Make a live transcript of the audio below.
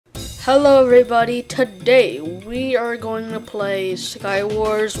Hello everybody, today we are going to play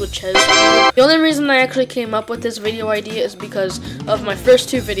Skywars with Chess. The only reason I actually came up with this video idea is because of my first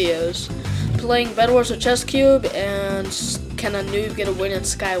two videos. Playing Bed Wars with Chess Cube and Can a Noob Get a Win in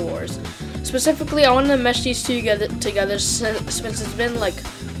Skywars. Specifically, I wanted to mesh these two together since it's been like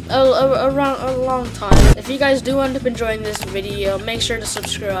a long time. If you guys do end up enjoying this video, make sure to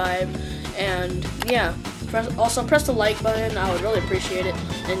subscribe and yeah. Also press the like button, I would really appreciate it.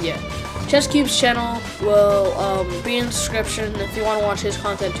 And yeah, Chess Cube's channel will be in the description if you want to watch his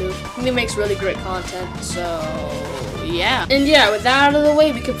content too. He makes really great content, so yeah. And yeah, with that out of the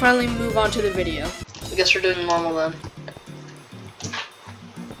way, we can finally move on to the video. I guess we're doing normal then.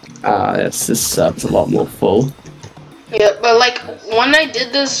 This a lot more full. Yeah, but like, when I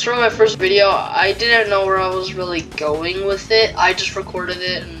did this for my first video, I didn't know where I was really going with it. I just recorded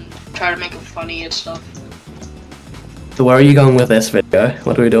it and tried to make it funny and stuff. So where are you going with this video?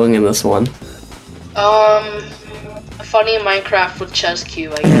 What are we doing in this one? Funny Minecraft with Chess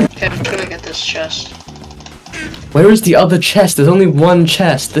Cube, I guess. Okay, I'm just gonna get this chest. Where is the other chest? There's only one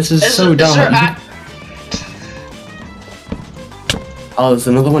chest. This is so dumb. Oh, there's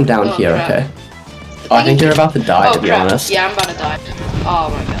another one down here, crap. okay. Oh, I think you're about to die, to be honest. Yeah, I'm about to die. Oh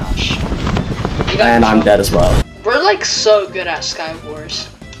my gosh. And I'm dead as well. We're like so good at Skywars.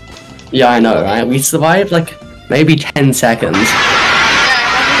 Yeah, I know, right? We survived like maybe 10 seconds.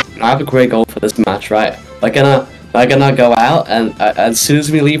 I have a great goal for this match, right? We're gonna go out, and as soon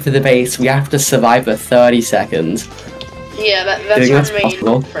as we leave for the base, we have to survive for 30 seconds. Yeah, that's our main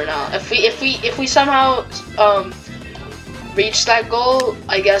goal for now. If we somehow reach that goal,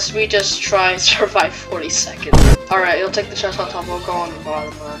 I guess we just try and survive 40 seconds. Alright, you'll take the chest on top, we'll go on the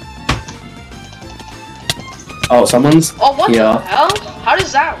bottom then. Oh, someone's Oh, what here. the hell? How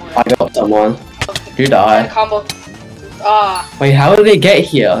does that work? I got someone. Okay. You die. Combo. Wait, how did they get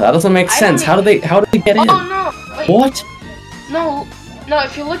here? That doesn't make sense. How did they get in? Oh no! Wait. What? No,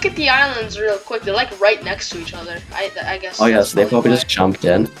 if you look at the islands real quick, they're like right next to each other. I guess. Oh yeah, so they probably just jumped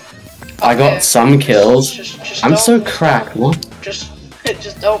in. Okay. I got some kills. Just I'm so cracked. What? Just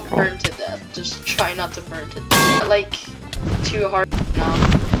don't burn to death. Just try not to burn to death. Like too hard now.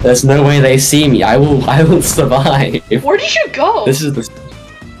 There's no way they see me. I will survive. Where did you go? This is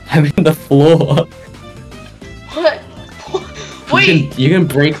I'm in the floor. What? Wait. You can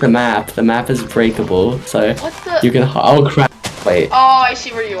break the map. The map is breakable, so you can. Oh crap! Wait. Oh, I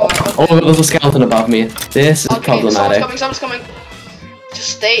see where you are. Okay. Oh, there's a skeleton above me. This is problematic. Someone's coming.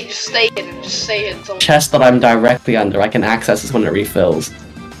 Just stay hidden. Just stay hidden. Chest that I'm directly under. I can access this when it refills.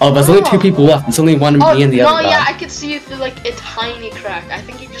 Oh, there's only two people left. There's only one me and the other guy. Oh yeah, I can see you through like a tiny crack. I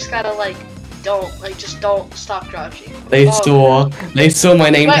think you just gotta like. Just don't stop crouching. They saw my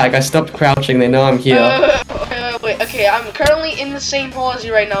name tag. I stopped crouching. They know I'm here. Wait. Okay, I'm currently in the same hole as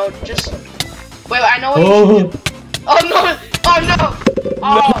you right now. Just wait. I know what you should do. Oh no! Oh no!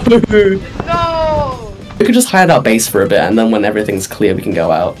 Oh no! We could just hide our base for a bit, and then when everything's clear, we can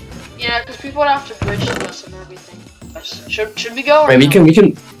go out. Yeah, because people would have to bridge to us and everything. Should we go? Wait,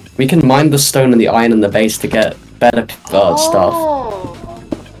 we can mine the stone and the iron in the base to get better stuff.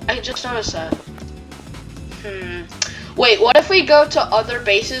 I just noticed that. Wait, what if we go to other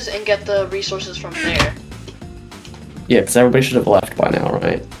bases and get the resources from there? Yeah, because everybody should have left by now,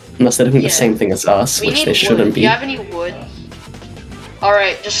 right? Unless they're doing the same thing as us, which they shouldn't be. Do you have any wood?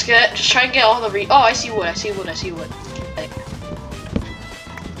 Alright, just try and get all the Oh, I see wood. Okay.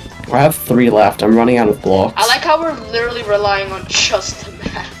 I have 3 left. I'm running out of blocks. I like how we're literally relying on just the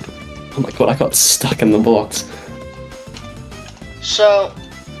map. Oh my god, I got stuck in the blocks. So,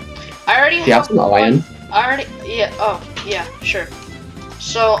 I already have some iron. Oh, yeah, sure.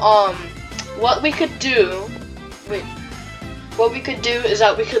 So, what we could do is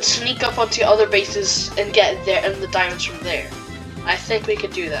that we could sneak up onto other bases and get there and the diamonds from there. I think we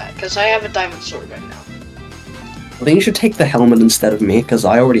could do that, because I have a diamond sword right now. I think you should take the helmet instead of me, because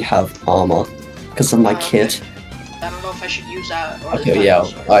I already have armor, because of my kit. I don't know if I should use that or okay, yeah,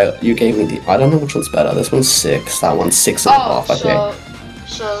 you gave me the. I don't know which one's better. This one's 6. That one's 6.5. Okay.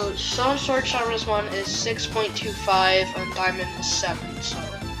 So stone sword sharpness 1 is 6.25 and diamond is 7. So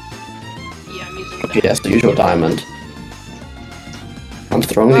yeah, I'm using. Okay, yeah, so use your diamond. I'm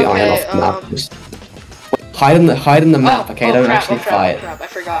throwing the iron off the map. Just hide in the map. Okay, don't actually fight. Crap, I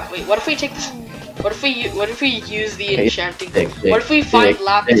forgot. Wait, what if we take this? What if we use the enchanting? What if we find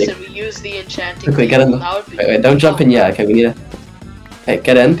lapis and we use the enchanting? Quickly, get in. Wait, don't jump in yet. Okay, we need to. Hey,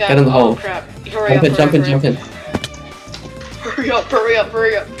 get in. Get in the hole. Crap. Hurry up, jump in. Hurry up.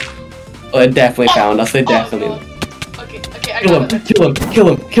 Oh, they definitely found us. They definitely. Okay, I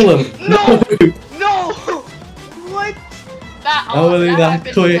Kill him. No! No! No! What? that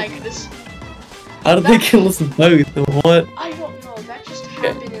happened quick. like this. How did they kill us both? What? I don't know. That just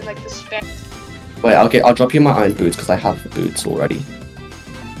happened in like the span. Wait, I'll drop you my iron boots because I have the boots already.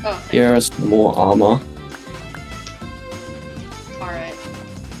 Oh, Here's more armor. Alright.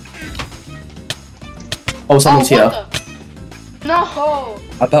 Oh, someone's here. No!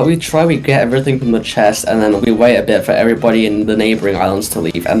 I bet we get everything from the chest and then we wait a bit for everybody in the neighboring islands to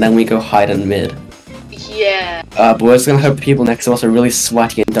leave and then we go hide in mid. Yeah. But we're just gonna hope people next to us are really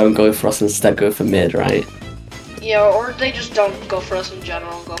sweaty and don't go for us, instead go for mid, right? Yeah, or they just don't go for us in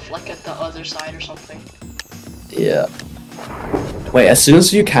general, go for like at the other side or something. Yeah. Wait, as soon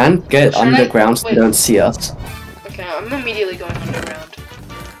as you can, get underground so they don't see us. Okay, I'm immediately going underground.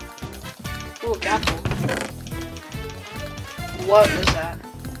 Ooh, gapple. What was that?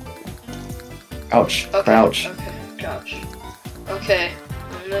 Ouch. Okay, Crouch. okay, crouch. Okay,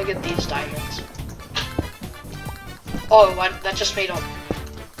 I'm gonna get these diamonds. Oh, that just made up.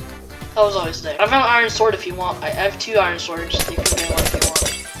 That was always there. I have an iron sword if you want. I have 2 iron swords. You can get one if you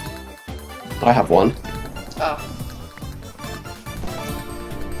want. I have one. Oh.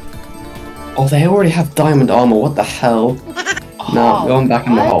 Oh, they already have diamond armor. What the hell? No, I'm going back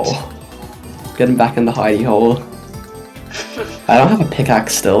in the hole. Getting back in the hidey hole. I don't have a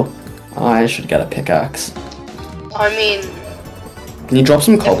pickaxe still. I should get a pickaxe. I mean... Can you drop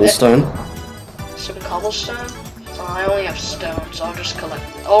some cobblestone? Some cobblestone? I only have stone, so I'll just collect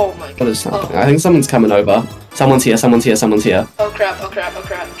it. Oh my god. What is happening? I think someone's coming over. Someone's here, someone's here, someone's here. Oh crap, oh crap, oh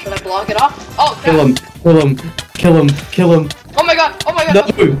crap. Should I block it off? Oh crap! Kill him, kill him, kill him, kill him. Oh my god, oh my god!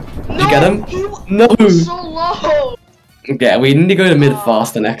 No! Did you get him? No! Was so low! Yeah, we need to go to mid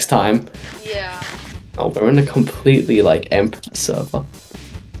faster next time. Yeah. Oh, we're in a completely, like, empty server.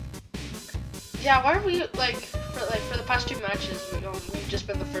 Yeah, why are we, for the past 2 matches, we've just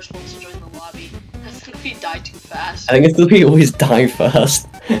been the first ones to join the lobby. I think we died too fast. I think it's because we always die first,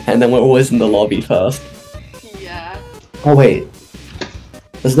 and then we're always in the lobby first. Yeah. Oh, wait.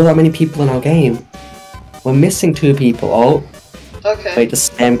 There's not that many people in our game. We're missing 2 people. Oh. Okay. Wait,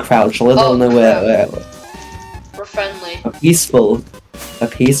 just spam crouch. They'll know where. We're friendly. A peaceful.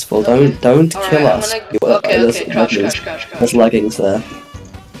 Don't kill us. Okay, crouch. There's leggings there.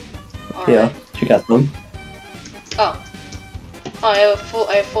 Here, you got them. Oh. Oh, I have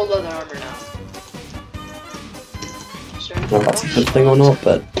full leather armor now. I don't know if that's a good thing or not,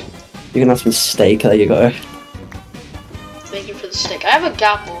 but you can have some steak. There you go. Thank you for the steak. I have a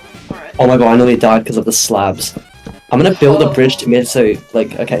gapple. Alright. Oh my god, I nearly died because of the slabs. I'm gonna build a bridge to mid, so,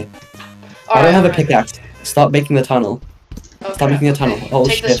 like, okay. I don't have a pickaxe. Start making the tunnel. Okay, Start making a tunnel. Hold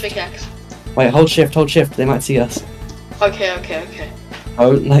Take shift. this pickaxe. Wait, hold shift. They might see us. Okay.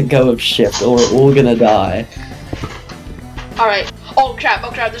 Don't let go of shift, or we're all gonna die. Alright. Oh crap,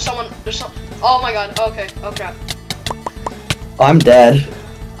 there's some. Oh my god, okay, oh crap. I'm dead.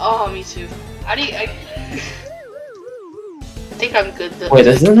 Oh, me too. How do you, I think I'm good though. Wait,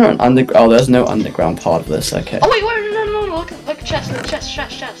 isn't there an underground? Oh, there's no underground part of this, okay. Oh wait, no, look at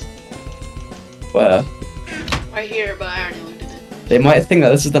chest. Where? Right here, but I already looked at it. They might think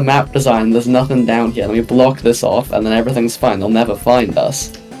that this is the map design, there's nothing down here, let me block this off, and then everything's fine, they'll never find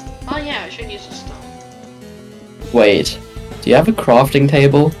us. Oh yeah, I should use this stuff. Wait, do you have a crafting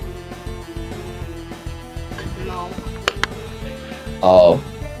table? No. Oh,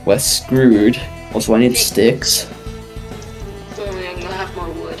 we're screwed. Also, I need sticks. I'm gonna have more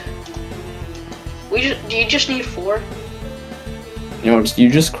wood. Do you just need 4? You know, you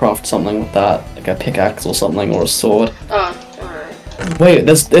just craft something with that, like a pickaxe or something, or a sword. Oh, alright. Wait,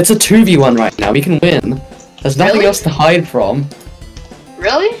 it's a 2v1 right now, we can win. There's nothing else to hide from.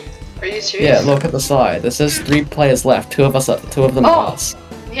 Really? Are you serious? Yeah, look at the side. There says 3 players left, 2 of them are us.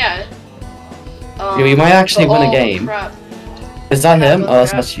 Yeah. Yeah, we might actually win a game. Crap. Is that him? Oh,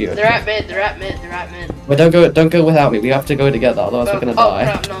 that's you. They're at mid. Wait, don't go without me. We have to go together, otherwise we're gonna die. Oh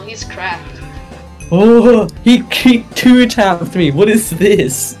crap! No, he's cracked. Oh, he 2-tapped me. What is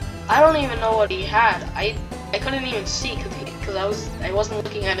this? I don't even know what he had. I couldn't even see because I wasn't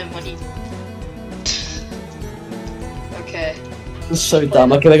looking at him when he. Okay. This is so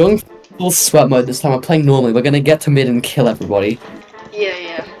dumb. Okay, we're going full sweat mode this time. We're playing normally. We're gonna get to mid and kill everybody.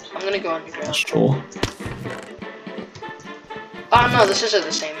 Yeah. I'm gonna go underground. Sure. Oh no, this isn't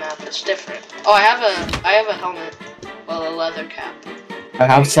the same map. It's different. Oh, I have a helmet. Well, a leather cap. I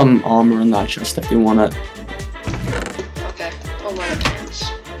have some armor in that chest if you want it. Okay. Oh, leather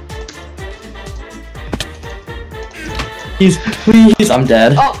pants. Please, I'm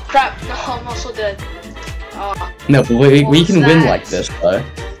dead. Oh crap! No, I'm also dead. Oh. No, but we can win like this though.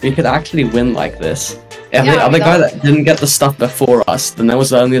 We could actually win like this. If Yeah, the other guy that didn't get the stuff before us, then there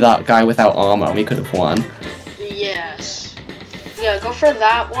was only that guy without armor and we could have won. Yes. for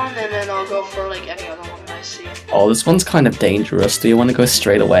that one, and then I'll go for like any other one that I see. Oh, this one's kind of dangerous. Do you want to go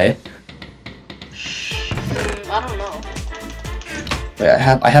straight away? I don't know. Wait,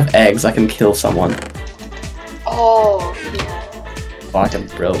 I have eggs. I can kill someone. Oh yeah. Oh, I can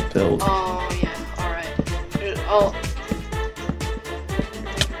build. Oh yeah. All right. Oh.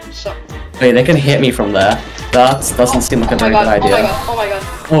 So. Wait, they can hit me from there. That doesn't seem like a very good idea. Oh my god.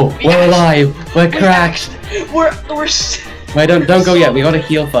 Oh, we're alive. We're cracked. We're. Wait, don't go yet. We gotta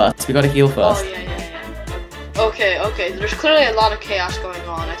heal first. Oh yeah. Okay. There's clearly a lot of chaos going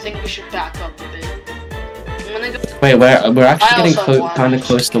on. I think we should back up a bit. I'm gonna go. Wait, we're actually getting kind of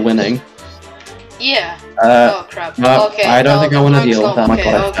close to winning. Yeah. Oh crap. No, Okay. I don't think I want to deal with that.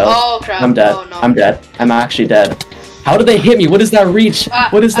 Okay, oh crap. I'm dead. Oh, no. I'm dead. I'm actually dead. How did they hit me? What is that reach?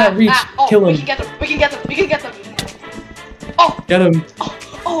 What is that reach? Oh, Kill him. We can get them. Oh. Get him.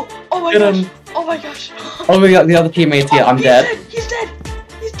 Oh my Get gosh. him. Oh my gosh. Oh, we got the other teammates here. I'm dead. He's dead.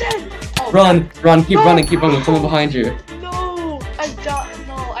 Oh, Run, keep running. I'm coming behind you. No, I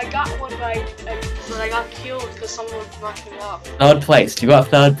got one, but I got killed because someone knocked me off. Third place. You got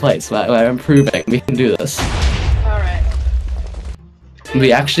third place. We're improving. We can do this. Alright.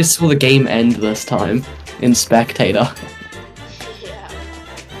 We actually saw the game end this time in spectator. Yeah.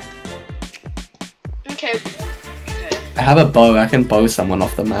 Okay. I have a bow. I can bow someone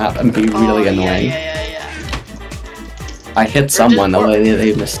off the map and be really annoying. Yeah. I hit someone, although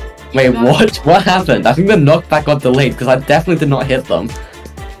they missed. Wait, what? What happened? I think the knockback got delayed because I definitely did not hit them.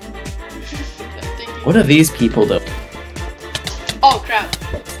 What are these people doing? Oh crap!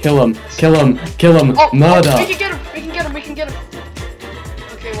 Kill him! Oh, Murder! we can get him!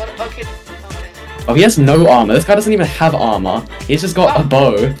 Okay, what? Okay. Oh, he has no armor. This guy doesn't even have armor. He's just got a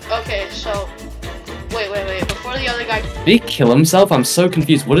bow. Okay, so wait. Before the other guy. Did he kill himself? I'm so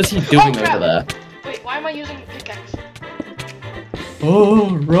confused. What is he doing over there? Wait, why am I using pickaxe?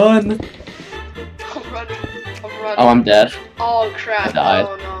 Oh, run! I'm running. Oh, I'm dead. Oh crap! I died.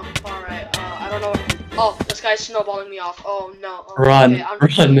 Oh no! All right. I don't know. Oh, this guy's snowballing me off. Oh no! Oh, Run!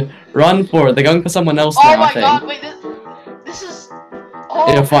 okay, Run for it. They're going for someone else oh now. my I think. god! Wait, this is.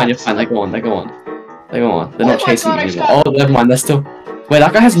 Oh, You're fine. They go on. They're not chasing god, you anymore. Oh, never mind. They're still. Wait,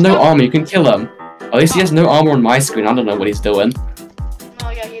 that guy has no armor. You can kill him. At least he has no armor on my screen. I don't know what he's doing. No,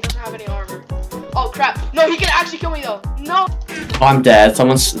 yeah, he doesn't have any armor. Oh crap! No, he can actually kill me though. No. Oh, I'm dead.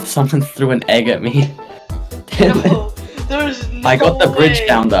 Someone threw an egg at me. No, there's no I got the bridge way.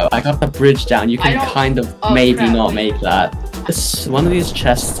 down though. I got the bridge down. You can kind of maybe crap. not make that. One of these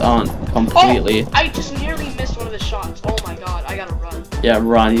chests aren't completely. Oh, I just nearly missed one of his shots. Oh my god, I gotta run. Yeah,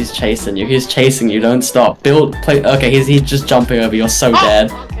 run. He's chasing you. Don't stop. Play. Okay, he's just jumping over. You're so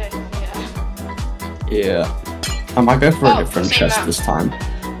dead. Okay, Yeah. I might go for a different chest map. this time.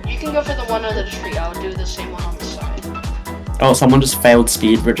 You can go for the one under the tree. I'll do the same one on the side. Oh, someone just failed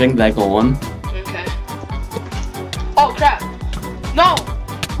speed bridging. They're gone. Okay. Oh crap! No!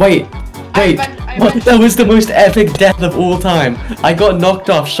 Wait. What? That was the most epic death of all time. I got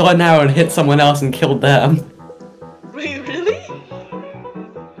knocked off, shot an arrow, and hit someone else and killed them. Wait, really?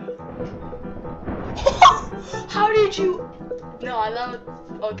 How did you? No, I love.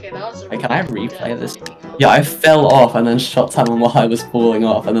 Okay, that was. Wait, can I replay this? Yeah, I fell off and then shot someone while I was falling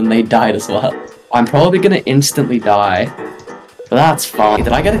off, and then they died as well. I'm probably gonna instantly die, but that's fine.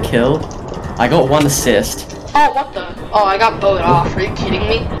 Did I get a kill? I got 1 assist. Oh, what the? Oh, I got bowed off. Are you kidding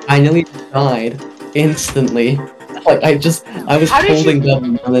me? I nearly died instantly. Like I was holding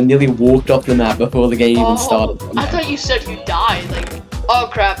them and then nearly walked off the map before the game even started. I thought you said you died. Like, oh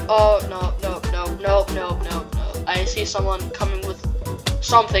crap. Oh no. I see someone coming with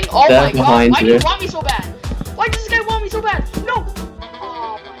something. Oh my god. Why do you want me so bad? Why does this guy want me so bad? No.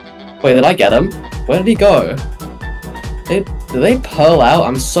 Oh my. Wait, did I get him? Where did he go? Did they pearl out?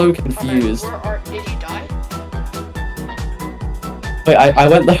 I'm so confused. Did you die? Wait, I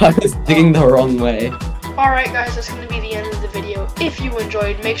went there. I was digging the wrong way. Alright guys, that's going to be the end of the video. If you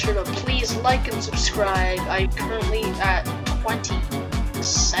enjoyed, make sure to please like and subscribe. I'm currently at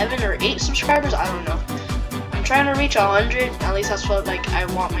 27 or 8 subscribers, I don't know. I'm trying to reach 100, at least that's what like I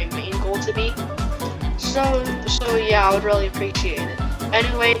want my main goal to be. So yeah, I would really appreciate it.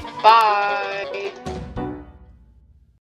 Anyway, bye!